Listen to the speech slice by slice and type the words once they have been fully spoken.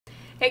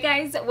Hey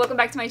guys, welcome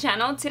back to my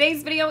channel.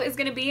 Today's video is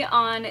going to be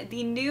on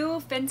the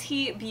new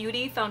Fenty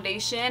Beauty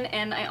Foundation,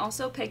 and I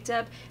also picked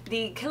up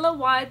the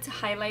Killawatt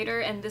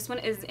highlighter, and this one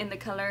is in the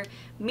color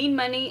Mean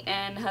Money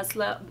and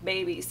Hustla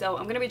Baby. So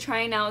I'm going to be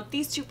trying out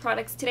these two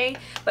products today,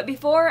 but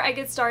before I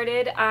get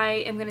started,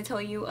 I am going to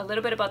tell you a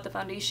little bit about the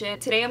foundation.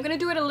 Today I'm going to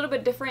do it a little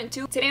bit different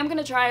too. Today I'm going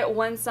to try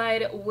one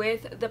side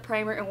with the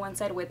primer and one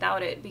side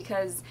without it,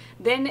 because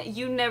then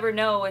you never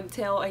know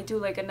until I do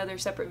like another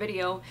separate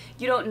video.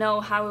 You don't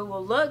know how it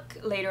will look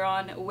later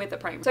on with a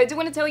primer. So I do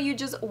want to tell you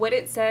just what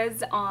it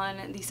says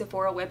on the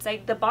Sephora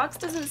website. The box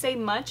doesn't say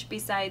much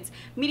besides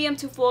medium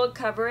to full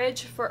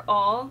coverage for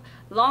all,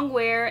 long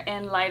wear,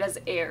 and light as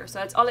air. So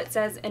that's all it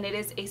says, and it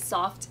is a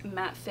soft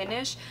matte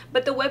finish.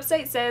 But the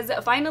website says,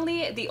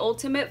 finally, the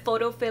ultimate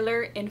photo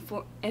filler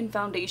in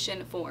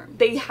foundation form.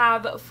 They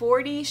have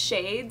 40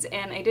 shades,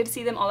 and I did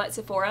see them all at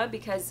Sephora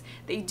because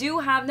they do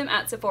have them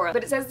at Sephora.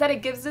 But it says that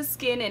it gives the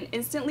skin an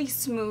instantly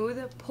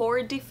smooth,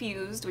 pore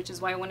diffused, which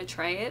is why I want to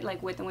try it,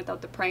 like with and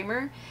without the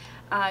primer.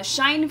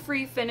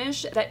 Shine-free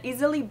finish that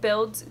easily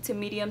builds to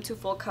medium to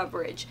full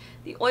coverage.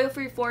 The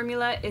oil-free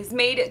formula is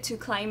made to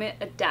climate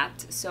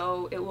adapt,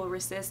 so it will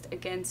resist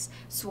against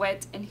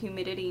sweat and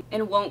humidity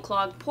and won't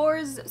clog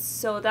pores,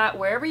 so that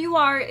wherever you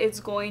are,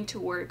 it's going to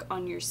work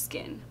on your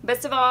skin.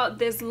 Best of all,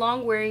 this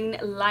long-wearing,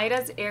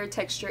 light-as-air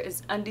texture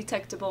is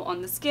undetectable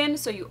on the skin,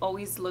 so you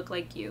always look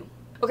like you.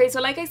 Okay,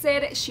 so like I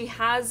said, she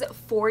has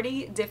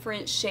 40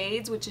 different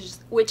shades, which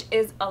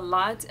is a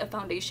lot of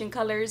foundation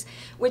colors,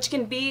 which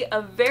can be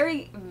a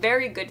very,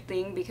 very good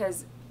thing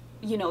because,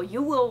 you know,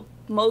 you will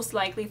most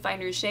likely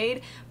find your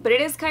shade, but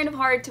it is kind of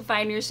hard to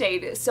find your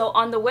shade. So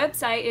on the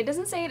website, it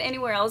doesn't say it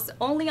anywhere else,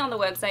 only on the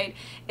website,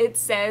 it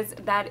says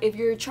that if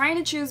you're trying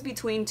to choose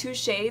between two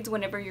shades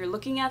whenever you're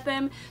looking at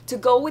them, to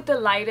go with the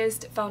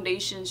lightest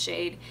foundation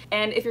shade.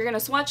 And if you're gonna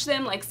swatch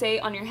them, like say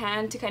on your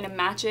hand to kind of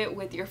match it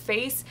with your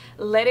face,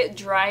 let it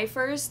dry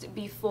first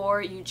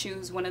before you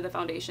choose one of the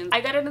foundations.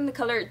 I got it in the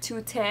color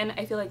 210.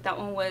 I feel like that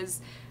one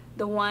was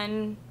the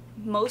one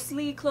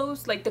mostly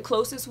close, like the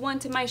closest one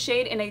to my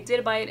shade, and I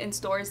did buy it in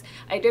stores.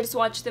 I did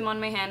swatch them on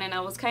my hand and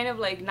I was kind of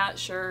like not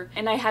sure,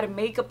 and I had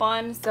makeup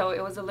on, so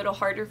it was a little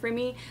harder for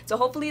me. So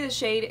hopefully the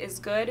shade is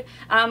good.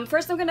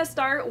 First I'm gonna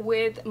start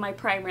with my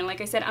primer.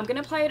 Like I said, I'm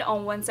gonna apply it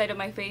on one side of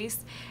my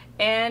face.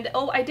 And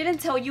oh, I didn't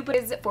tell you, but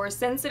it's for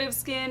sensitive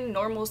skin,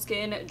 normal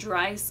skin,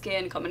 dry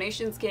skin,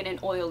 combination skin,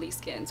 and oily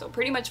skin, so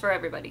pretty much for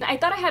everybody. I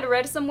thought I had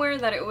read somewhere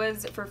that it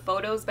was for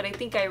photos, but I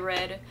think I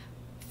read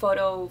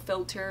photo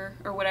filter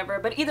or whatever.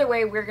 But either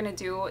way, we're gonna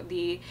do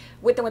the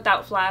with and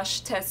without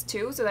flash test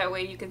too, so that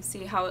way you can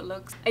see how it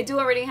looks. I do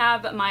already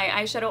have my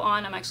eyeshadow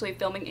on. I'm actually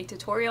filming a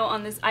tutorial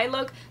on this eye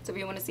look, so if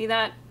you want to see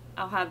that,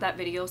 I'll have that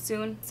video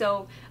soon.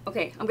 So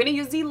okay, I'm gonna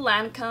use the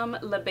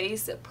Lancome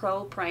Beige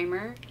Pro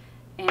Primer,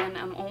 and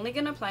I'm only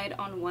gonna apply it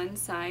on one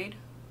side.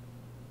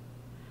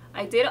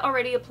 I did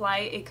already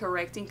apply a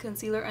correcting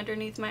concealer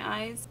underneath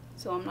my eyes,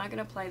 so I'm not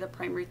gonna apply the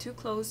primer too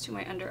close to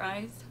my under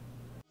eyes.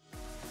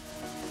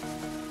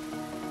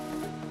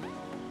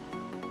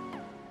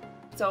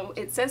 So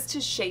it says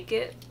to shake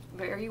it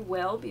very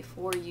well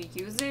before you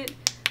use it,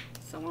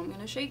 so I'm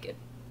gonna shake it.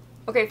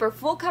 Okay, for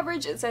full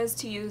coverage, it says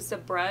to use the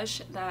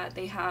brush that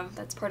they have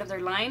that's part of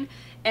their line,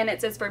 and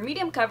it says for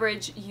medium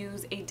coverage,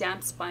 use a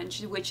damp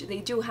sponge, which they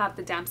do have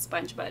the damp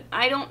sponge, but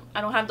I don't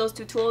have those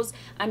two tools.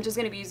 I'm just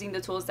gonna be using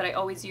the tools that I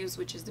always use,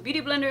 which is the Beauty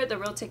Blender, the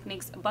Real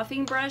Techniques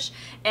buffing brush,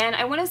 and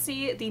I want to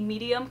see the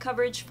medium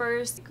coverage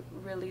first.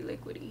 Really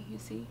liquidy, you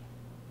see?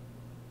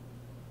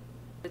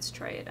 Let's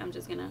try it. I'm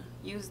just gonna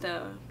use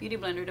the Beauty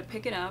Blender to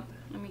pick it up.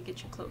 Let me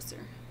get you closer.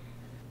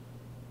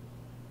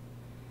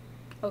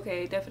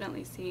 Okay,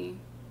 definitely see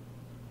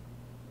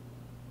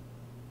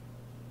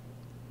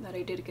that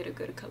I did get a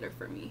good color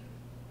for me.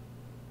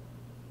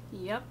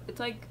 Yep, it's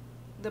like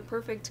the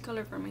perfect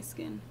color for my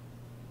skin.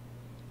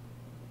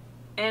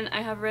 And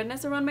I have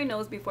redness around my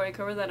nose. Before I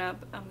cover that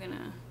up, I'm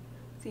gonna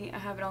see, I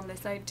have it on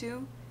this side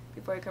too.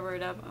 Before I cover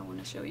it up, I want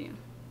to show you.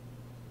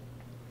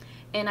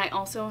 And I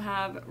also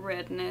have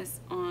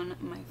redness on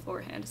my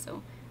forehead,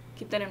 so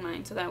keep that in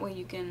mind, so that way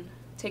you can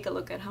take a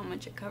look at how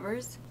much it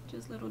covers.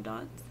 Just little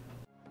dots.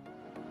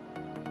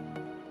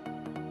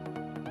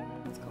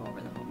 Let's go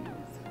over the whole nose.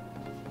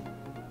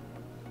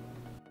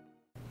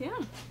 Yeah,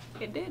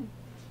 it did.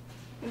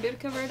 It did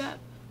cover it up.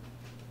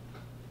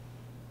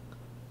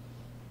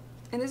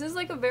 And this is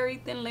like a very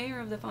thin layer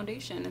of the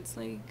foundation. It's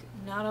like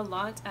not a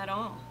lot at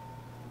all.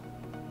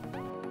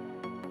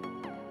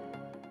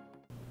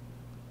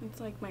 It's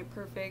like my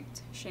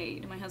perfect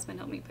shade. My husband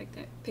helped me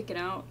pick it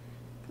out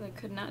because I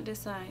could not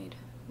decide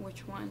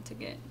which one to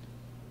get.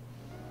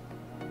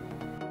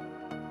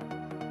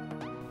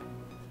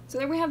 So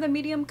there we have the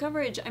medium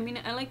coverage. I mean,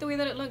 I like the way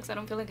that it looks. I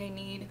don't feel like I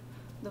need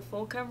the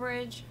full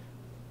coverage,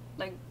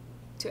 like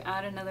to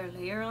add another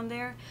layer on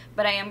there.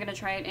 But I am going to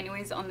try it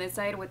anyways on this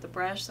side with the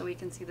brush so we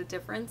can see the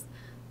difference.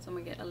 So I'm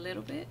going to get a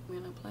little bit. I'm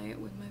going to apply it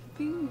with my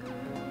finger.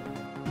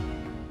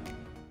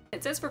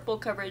 It says for full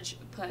coverage,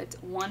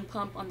 put 1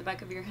 pump on the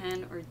back of your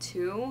hand or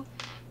 2.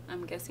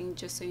 I'm guessing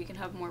just so you can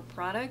have more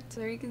product.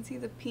 There you can see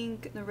the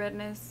pink, the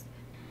redness.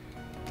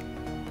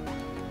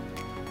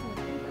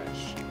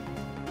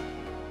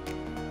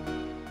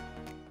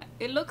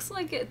 It looks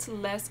like it's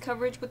less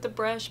coverage with the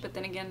brush, but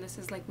then again, this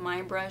is like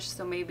my brush,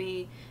 so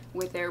maybe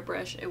with their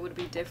brush it would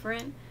be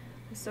different.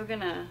 I'm still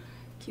gonna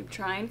keep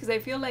trying because I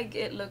feel like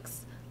it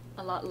looks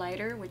a lot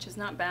lighter, which is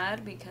not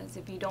bad, because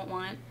if you don't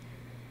want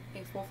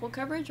a full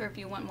coverage, or if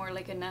you want more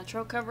like a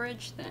natural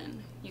coverage,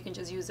 then you can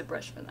just use the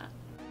brush for that.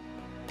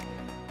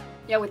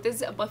 Yeah, with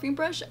this buffing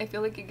brush, I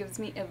feel like it gives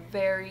me a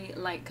very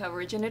light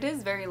coverage, and it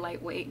is very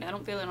lightweight. I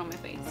don't feel it on my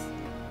face.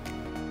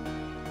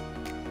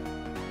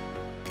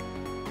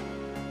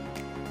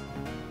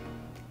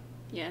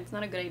 Yeah, it's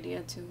not a good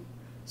idea to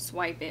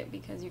swipe it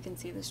because you can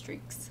see the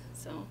streaks.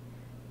 So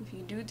if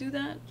you do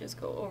that,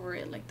 just go over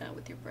it like that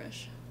with your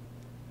brush.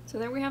 So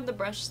there we have the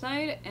brush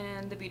side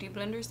and the beauty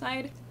blender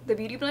side. The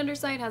beauty blender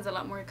side has a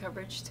lot more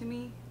coverage to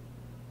me,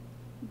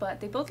 but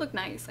they both look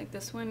nice. Like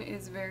this one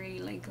is very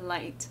like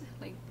light,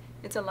 like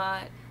it's a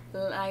lot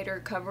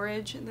lighter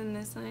coverage than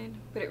this side,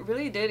 but it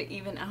really did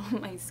even out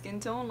my skin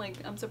tone. Like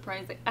I'm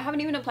surprised. Like, I haven't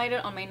even applied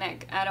it on my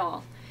neck at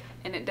all,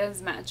 and it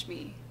does match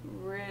me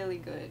really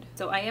good.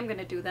 So I am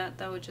gonna do that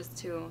though, just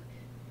to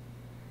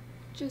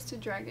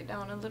drag it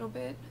down a little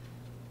bit.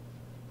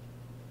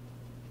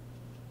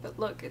 But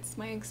look, it's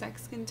my exact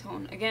skin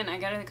tone. Again, I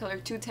got it in the color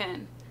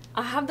 210.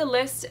 I have the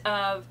list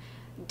of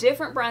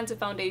different brands of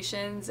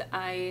foundations.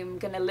 I'm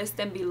gonna list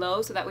them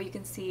below so that way you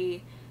can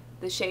see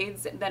the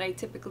shades that I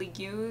typically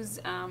use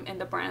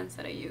and the brands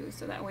that I use,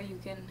 so that way you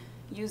can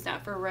use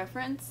that for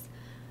reference.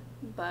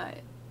 But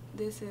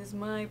this is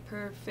my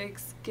perfect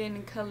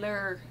skin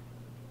color.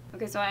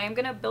 Okay, so I am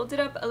gonna build it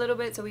up a little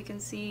bit so we can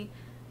see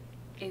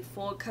a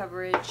full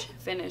coverage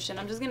finish, and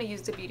I'm just gonna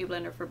use the beauty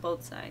blender for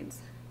both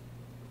sides.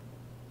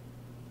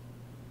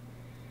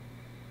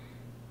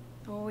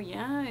 Oh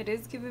yeah, it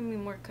is giving me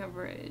more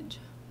coverage.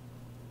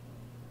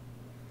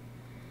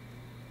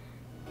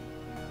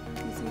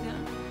 You see that?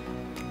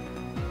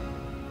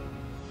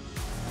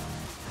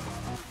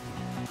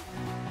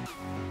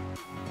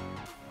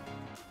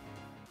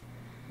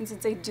 And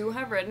since I do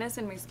have redness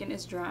and my skin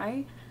is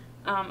dry,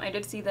 I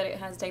did see that it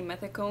has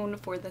dimethicone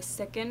for the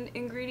second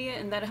ingredient,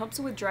 and that helps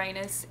with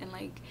dryness and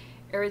like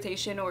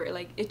irritation or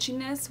like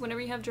itchiness whenever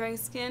you have dry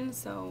skin,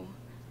 so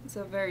it's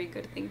a very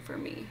good thing for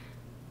me.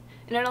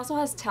 And it also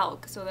has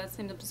talc, so that's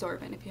an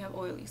absorbent if you have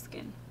oily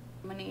skin.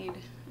 I'm gonna need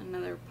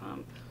another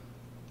pump.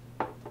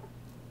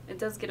 It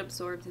does get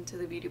absorbed into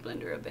the beauty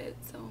blender a bit,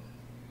 so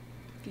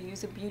if you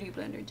use a beauty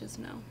blender, just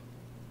know.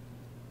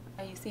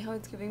 You see how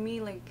it's giving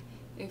me like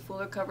a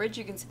fuller coverage?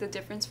 You can see the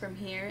difference from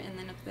here and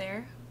then up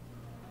there.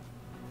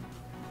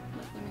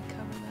 Let me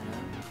cover that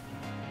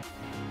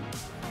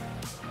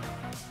up.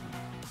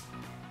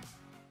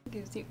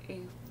 Gives you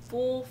a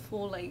full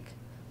like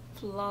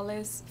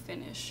flawless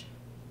finish.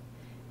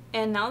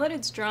 And now that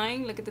it's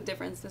drying, look at the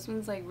difference. This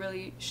one's like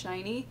really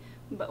shiny,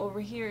 but over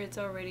here it's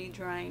already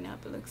drying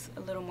up. It looks a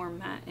little more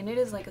matte, and it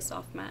is like a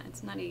soft matte.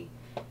 It's not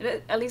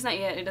at least not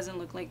yet, it doesn't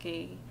look like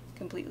a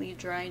completely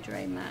dry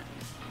matte.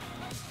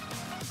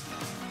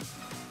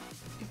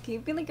 It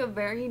gave me like a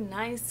very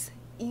nice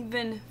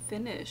even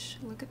finish.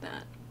 Look at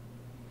that.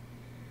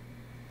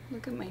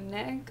 Look at my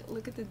neck,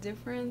 look at the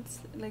difference.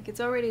 Like it's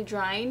already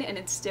drying and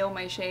it's still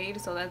my shade,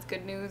 so that's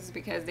good news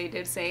because they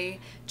did say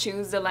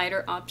choose the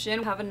lighter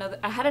option.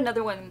 I had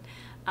another one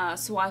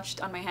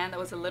swatched on my hand that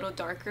was a little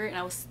darker, and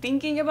I was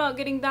thinking about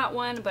getting that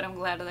one, but I'm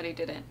glad that I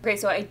didn't. Okay,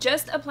 so I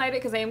just applied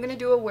it because I am going to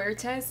do a wear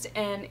test,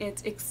 and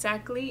it's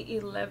exactly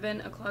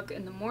 11 o'clock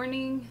in the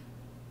morning.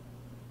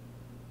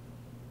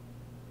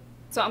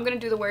 So I'm going to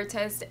do the wear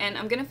test, and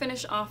I'm going to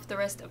finish off the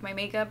rest of my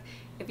makeup.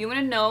 If you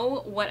want to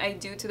know what I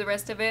do to the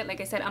rest of it,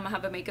 like I said, I'm going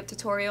to have a makeup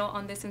tutorial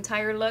on this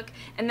entire look.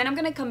 And then I'm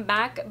going to come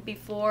back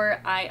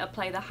before I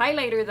apply the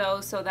highlighter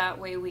though, so that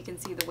way we can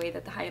see the way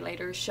that the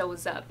highlighter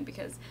shows up,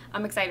 because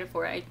I'm excited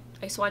for it.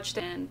 I swatched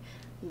it, and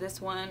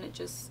this one,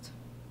 it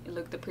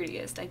looked the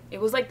prettiest.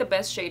 It was like the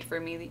best shade for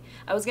me.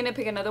 I was going to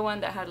pick another one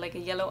that had like a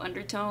yellow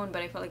undertone,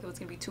 but I felt like it was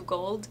going to be too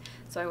gold.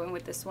 So I went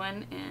with this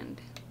one, and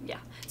yeah.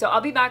 So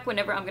I'll be back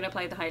whenever I'm going to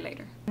apply the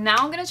highlighter. Now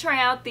I'm going to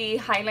try out the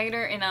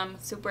highlighter, and I'm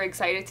super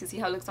excited to see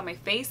how it looks on my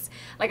face.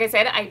 Like I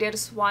said, I did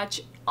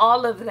swatch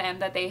all of them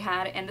that they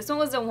had, and this one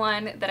was the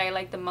one that I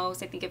like the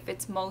most. I think it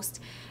fits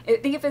most. I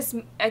think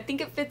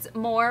it fits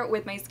more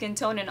with my skin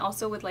tone, and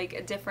also with like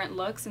a different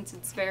look, since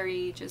it's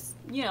very just,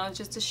 you know,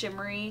 just a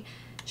shimmery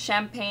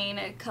champagne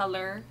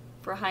color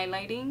for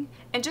highlighting.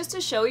 And just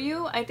to show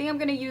you, I think I'm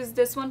going to use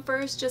this one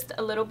first just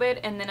a little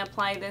bit, and then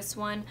apply this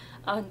one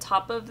on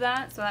top of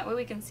that, so that way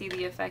we can see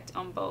the effect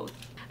on both.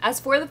 As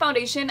for the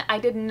foundation, I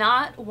did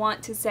not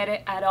want to set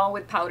it at all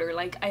with powder.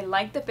 Like, I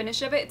like the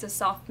finish of it. It's a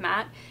soft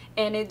matte,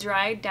 and it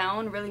dried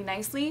down really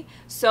nicely.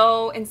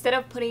 So instead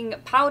of putting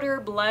powder,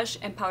 blush,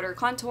 and powder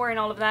contour and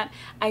all of that,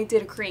 I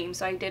did cream.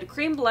 So I did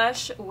cream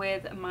blush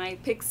with my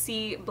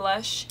Pixie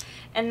blush,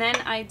 and then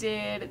I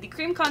did the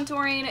cream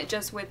contouring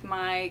just with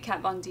my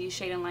Kat Von D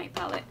Shade and Light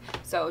palette.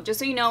 So just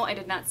so you know, I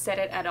did not set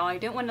it at all. I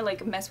didn't want to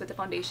like mess with the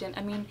foundation.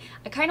 I mean,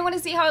 I kind of want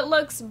to see how it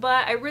looks,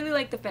 but I really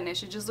like the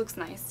finish. It just looks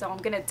nice. So I'm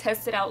gonna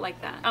test it out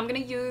like that. I'm gonna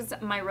use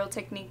my Real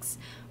Techniques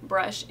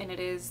brush, and it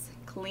is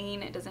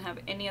clean. It doesn't have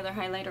any other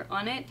highlighter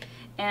on it.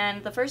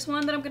 And the first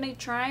one that I'm gonna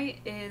try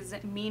is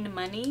Mean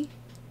Money,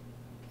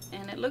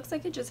 and it looks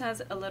like it just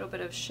has a little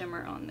bit of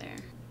shimmer on there.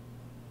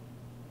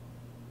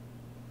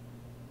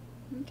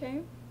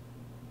 Okay,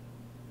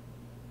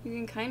 you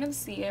can kind of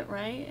see it,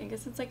 right? I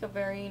guess it's like a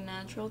very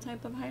natural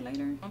type of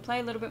highlighter. I'll apply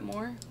a little bit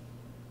more.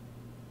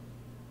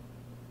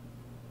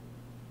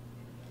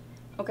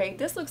 Okay,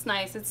 this looks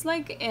nice. It's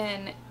like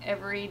an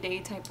everyday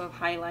type of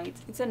highlight.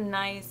 It's a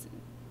nice,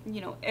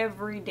 you know,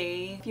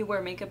 everyday. If you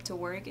wear makeup to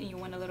work and you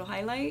want a little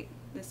highlight,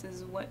 this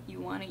is what you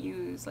want to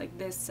use, like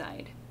this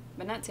side,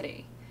 but not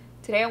today.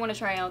 Today I want to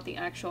try out the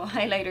actual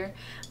highlighter,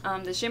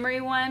 the shimmery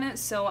one.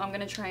 So I'm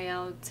gonna try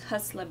out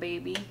Hustla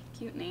Baby.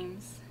 Cute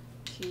names,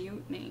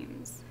 cute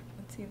names.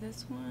 Let's see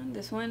this one.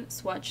 This one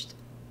swatched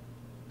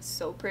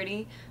so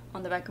pretty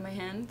on the back of my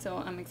hand,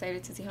 so I'm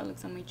excited to see how it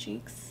looks on my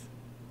cheeks.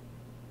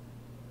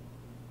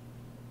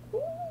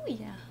 Ooh,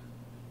 yeah.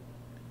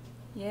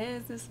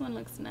 Yes, this one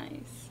looks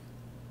nice.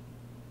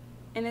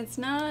 And it's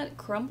not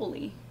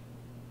crumbly.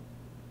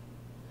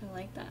 I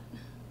like that.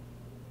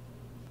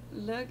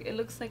 Look, it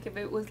looks like if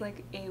it was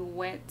like a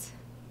wet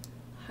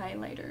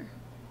highlighter.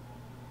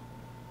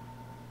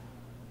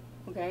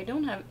 Okay, I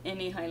don't have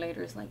any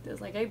highlighters like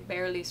this. Like, I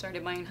barely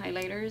started buying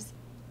highlighters.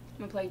 I'm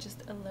gonna apply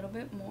just a little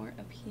bit more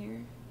up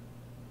here.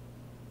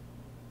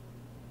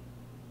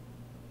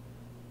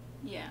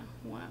 Yeah,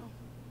 wow.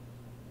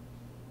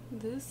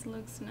 This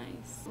looks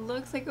nice.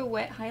 Looks like a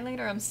wet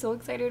highlighter. I'm so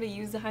excited to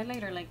use the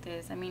highlighter like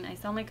this. I mean, I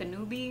sound like a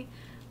newbie,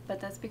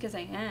 but that's because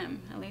I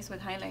am. At least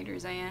with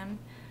highlighters, I am.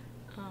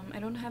 I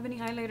don't have any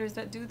highlighters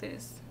that do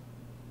this.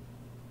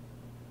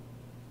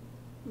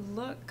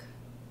 Look.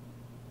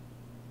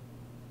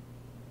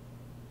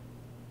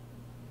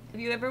 If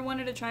you ever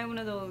wanted to try one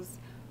of those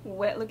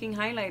wet looking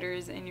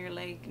highlighters and you're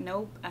like,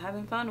 nope, I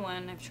haven't found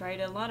one, I've tried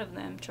a lot of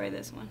them, try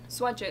this one.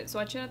 Swatch it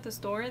at the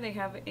store. They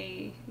have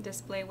a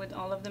display with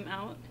all of them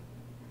out,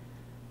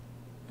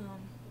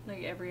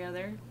 like every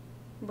other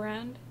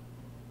brand,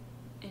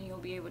 and you'll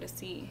be able to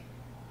see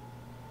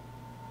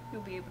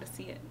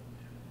it.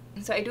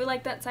 So I do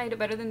like that side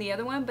better than the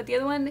other one, but the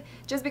other one,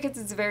 just because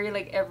it's very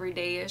like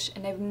everyday-ish,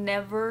 and I've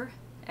never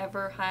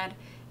ever had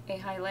a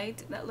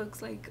highlight that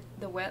looks like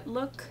the wet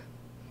look.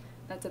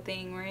 That's a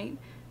thing, right?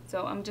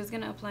 So I'm just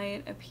gonna apply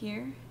it up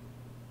here.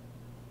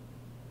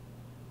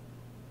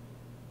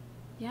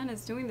 Yeah, and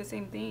it's doing the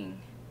same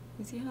thing.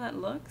 You see how that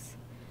looks?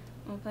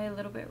 I'll apply a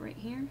little bit right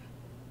here,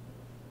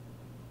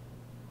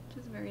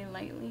 just very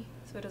lightly,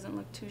 so it doesn't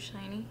look too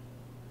shiny.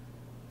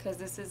 Because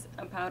this is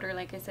a powder,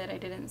 like I said, I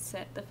didn't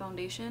set the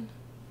foundation.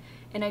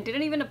 And I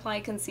didn't even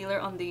apply concealer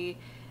on the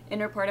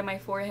inner part of my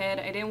forehead.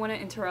 I didn't want to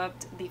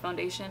interrupt the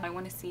foundation. I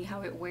want to see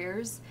how it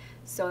wears.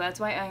 So that's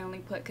why I only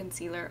put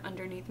concealer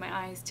underneath my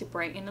eyes to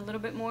brighten a little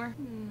bit more.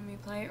 Let me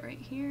apply it right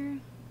here.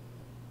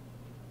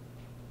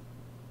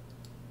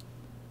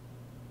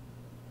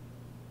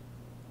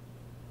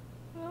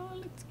 Oh, it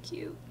looks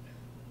cute.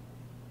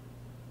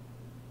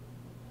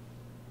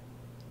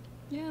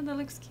 Yeah, that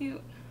looks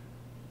cute.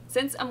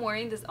 Since I'm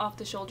wearing this off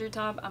the shoulder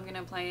top, I'm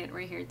gonna apply it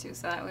right here too,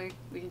 so that way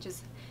we can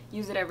just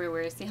use it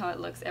everywhere, see how it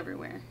looks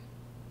everywhere.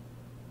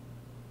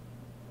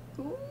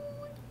 Ooh,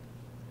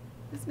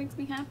 this makes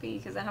me happy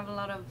because I have a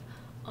lot of,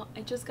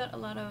 I just got a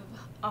lot of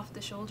off the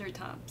shoulder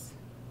tops.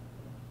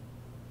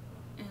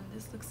 And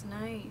this looks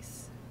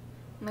nice.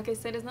 And like I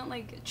said, it's not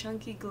like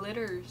chunky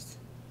glitters.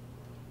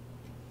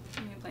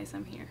 Let me apply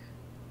some here.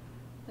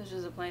 Let's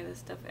just apply this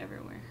stuff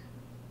everywhere.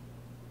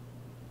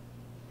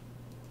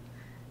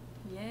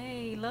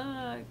 Yay,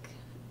 look.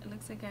 It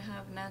looks like I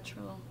have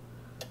natural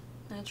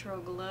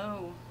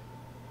glow.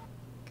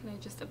 Can I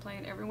just apply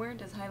it everywhere?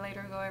 Does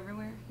highlighter go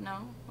everywhere?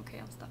 No? Okay,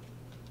 I'll stop.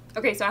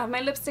 Okay, so I have my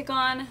lipstick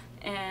on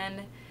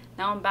and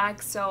now I'm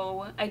back.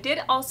 So I did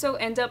also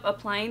end up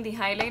applying the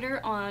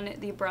highlighter on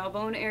the brow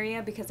bone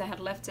area because I had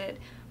left it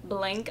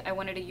blank. I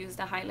wanted to use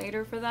the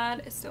highlighter for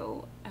that,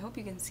 so I hope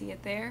you can see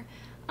it there.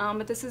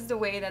 But this is the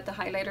way that the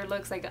highlighter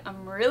looks. Like,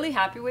 I'm really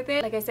happy with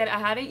it. Like I said, I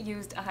hadn't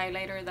used a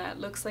highlighter that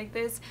looks like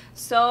this,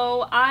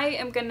 so I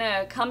am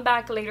gonna come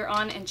back later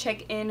on and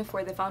check in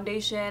for the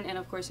foundation, and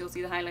of course you'll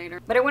see the highlighter.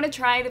 But I want to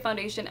try the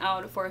foundation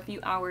out for a few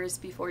hours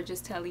before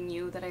just telling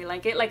you that I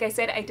like it. Like I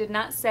said, I did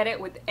not set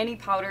it with any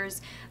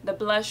powders. The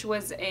blush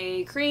was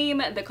a cream,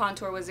 the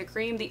contour was a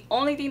cream. The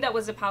only thing that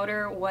was a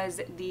powder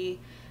was the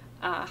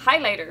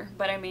highlighter,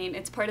 but I mean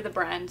it's part of the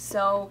brand.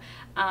 So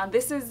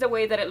this is the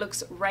way that it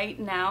looks right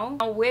now,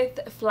 with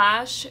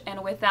flash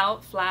and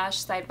without flash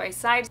side by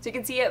side, so you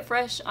can see it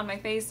fresh on my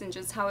face and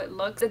just how it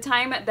looks. The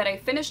time that I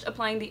finished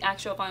applying the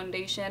actual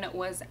foundation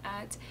was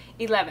at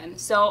 11,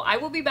 so I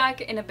will be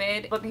back in a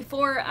bit. But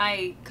before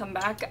I come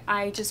back,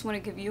 I just want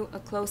to give you a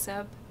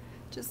close-up,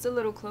 just a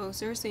little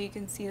closer, so you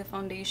can see the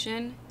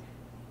foundation.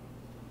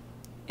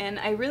 And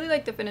I really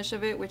like the finish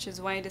of it, which is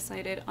why I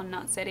decided on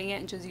not setting it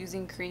and just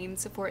using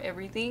creams for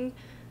everything.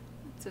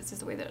 So this is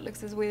the way that it looks.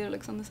 This is the way that it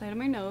looks on the side of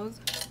my nose.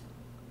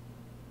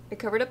 It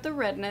covered up the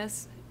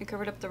redness. It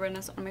covered up the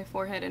redness on my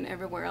forehead and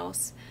everywhere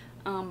else.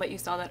 But you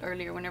saw that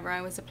earlier whenever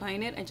I was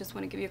applying it. I just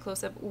want to give you a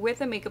close-up with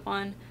the makeup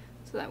on,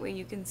 so that way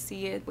you can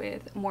see it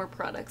with more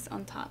products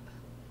on top.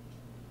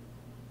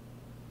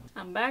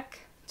 I'm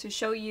back to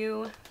show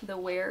you the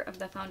wear of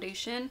the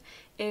foundation.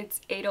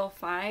 It's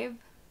 8:05.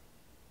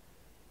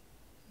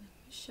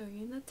 Show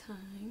you the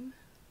time.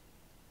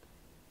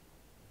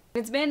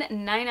 It's been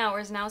 9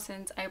 hours now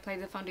since I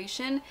applied the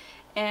foundation,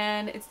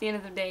 and it's the end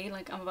of the day.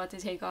 Like, I'm about to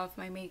take off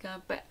my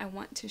makeup, but I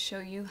want to show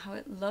you how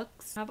it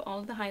looks. I have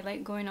all the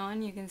highlight going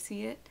on. You can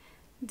see it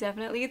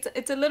definitely.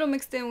 It's a little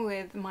mixed in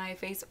with my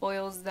face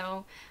oils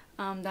though,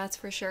 that's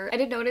for sure. I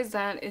did notice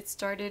that it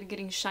started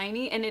getting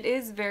shiny, and it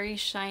is very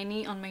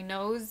shiny on my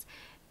nose,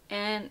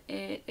 and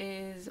it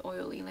is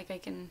oily. Like, I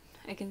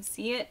can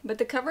see it, but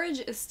the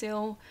coverage is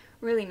still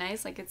really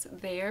nice. Like, it's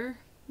there,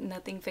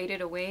 nothing faded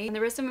away, and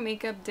the rest of my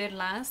makeup did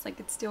last. Like,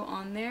 it's still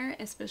on there,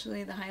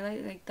 especially the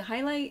highlight. Like, the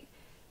highlight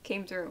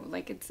came through.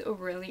 Like, it's a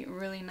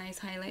really nice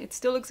highlight. It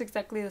still looks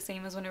exactly the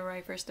same as whenever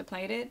I first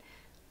applied it.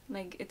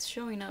 Like, it's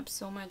showing up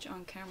so much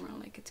on camera,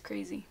 like, it's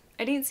crazy.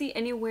 I didn't see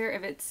anywhere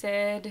if it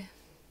said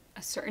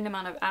a certain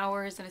amount of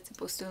hours that it's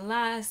supposed to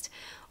last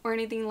or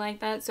anything like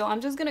that, so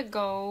I'm just gonna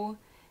go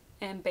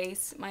and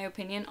base my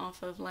opinion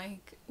off of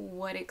like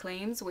what it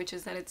claims, which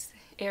is that it's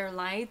air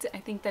light. I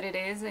think that it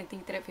is. I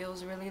think that it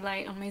feels really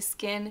light on my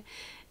skin,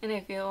 and I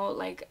feel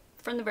like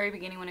from the very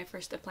beginning when I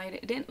first applied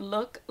it, it didn't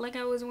look like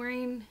I was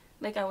wearing,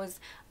 like I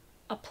was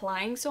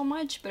applying so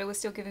much, but it was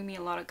still giving me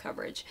a lot of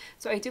coverage.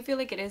 So I do feel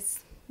like it is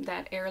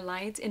that air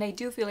light, and I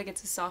do feel like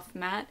it's a soft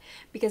matte,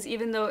 because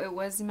even though it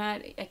was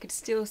matte, I could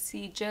still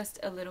see just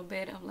a little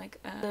bit of like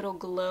a little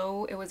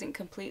glow. It wasn't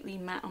completely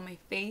matte on my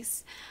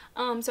face.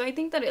 So I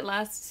think that it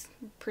lasts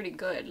pretty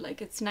good.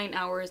 Like, it's 9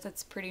 hours.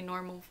 That's pretty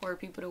normal for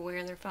people to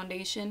wear their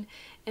foundation,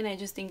 and I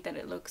just think that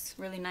it looks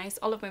really nice.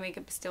 All of my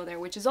makeup is still there,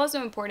 which is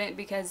also important,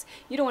 because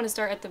you don't want to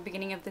start at the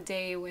beginning of the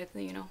day with,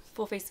 you know,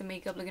 full face of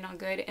makeup looking all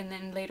good, and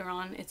then later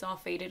on it's all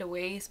faded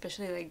away,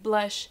 especially like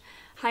blush,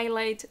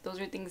 highlight. Those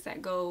are things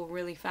that go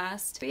really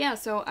fast. But yeah,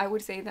 so I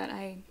would say that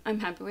I'm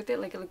happy with it.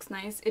 Like, it looks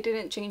nice. It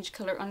didn't change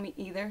color on me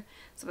either,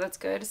 so that's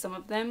good. Some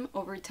of them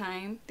over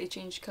time they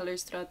change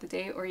colors throughout the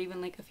day, or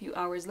even like a few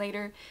hours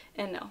later,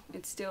 and no,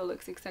 it still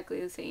looks exactly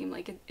the same.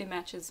 Like, it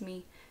matches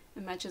me.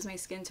 It matches my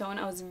skin tone.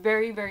 I was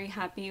very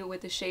happy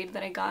with the shade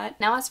that I got.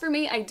 Now, as for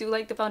me, I do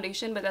like the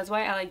foundation, but that's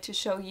why I like to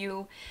show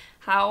you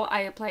how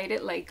I applied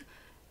it, like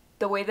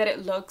the way that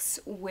it looks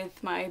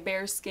with my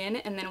bare skin,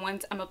 and then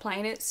once I'm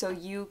applying it, so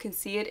you can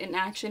see it in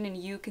action and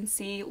you can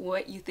see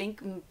what you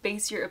think,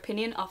 base your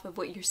opinion off of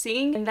what you're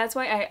seeing. And that's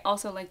why I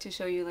also like to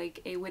show you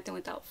like a with and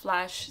without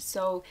flash,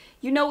 so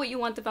you know what you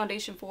want the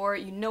foundation for,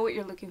 you know what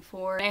you're looking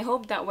for. And I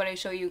hope that what I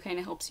show you kind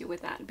of helps you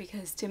with that,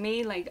 because to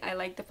me, like, I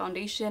like the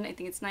foundation. I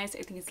think it's nice.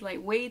 I think it's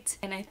lightweight,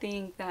 and I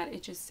think that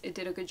it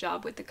did a good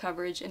job with the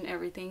coverage and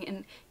everything,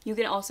 and you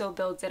can also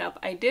build it up.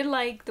 I did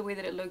like the way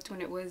that it looked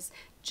when it was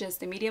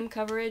just the medium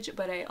coverage,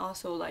 but I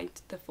also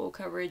liked the full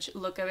coverage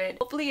look of it.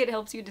 Hopefully it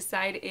helps you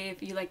decide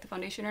if you like the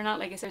foundation or not.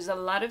 Like I said, there's a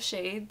lot of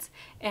shades,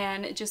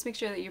 and just make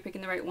sure that you're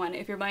picking the right one.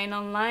 If you're buying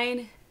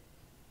online,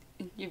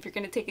 if you're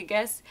gonna take a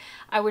guess,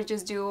 I would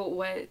just do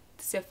what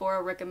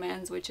Sephora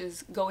recommends, which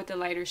is go with the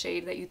lighter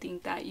shade that you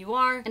think that you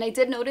are. And I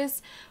did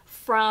notice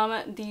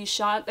from the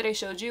shot that I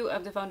showed you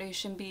of the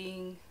foundation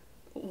being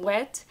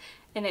wet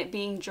and it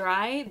being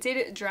dry, it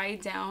did dry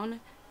down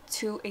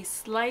to a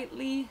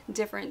slightly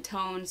different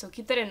tone, so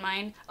keep that in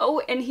mind.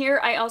 Oh, and here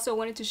I also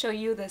wanted to show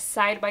you the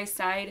side by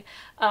side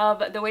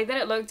of the way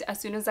that it looked as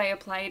soon as I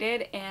applied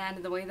it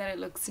and the way that it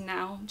looks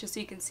now, just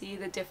so you can see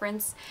the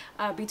difference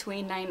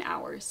between 9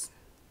 hours.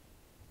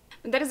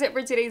 But that is it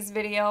for today's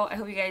video. I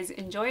hope you guys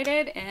enjoyed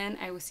it, and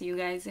I will see you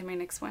guys in my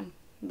next one.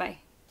 Bye.